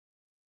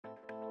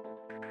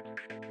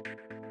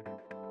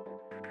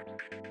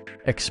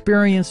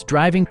Experience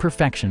driving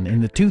perfection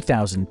in the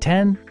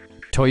 2010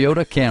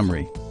 Toyota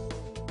Camry.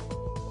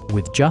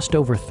 With just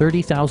over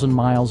 30,000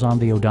 miles on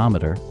the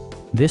odometer,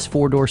 this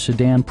four-door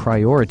sedan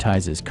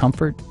prioritizes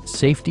comfort,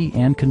 safety,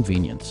 and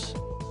convenience.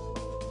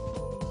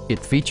 It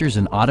features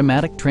an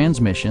automatic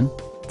transmission,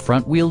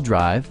 front-wheel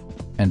drive,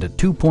 and a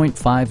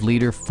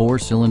 2.5-liter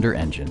four-cylinder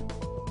engine.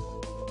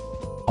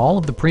 All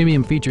of the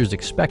premium features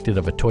expected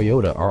of a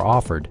Toyota are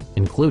offered,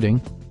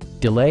 including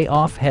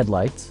delay-off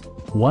headlights,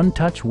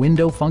 one-touch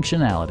window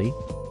functionality,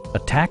 a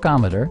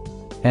tachometer,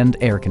 and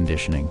air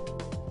conditioning.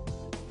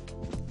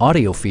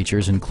 Audio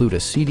features include a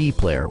CD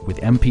player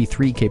with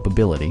MP3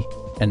 capability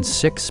and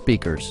 6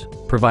 speakers,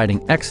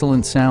 providing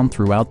excellent sound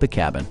throughout the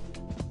cabin.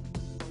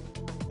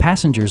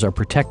 Passengers are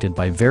protected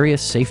by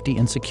various safety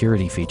and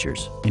security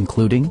features,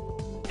 including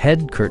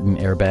head curtain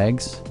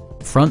airbags,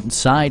 front and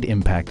side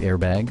impact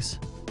airbags,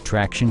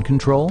 traction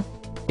control,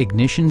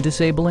 ignition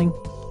disabling,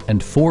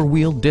 and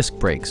 4-wheel disc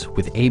brakes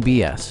with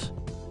ABS.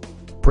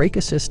 Brake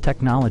Assist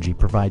technology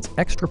provides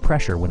extra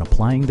pressure when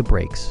applying the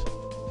brakes.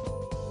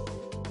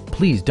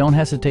 Please don't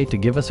hesitate to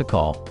give us a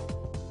call.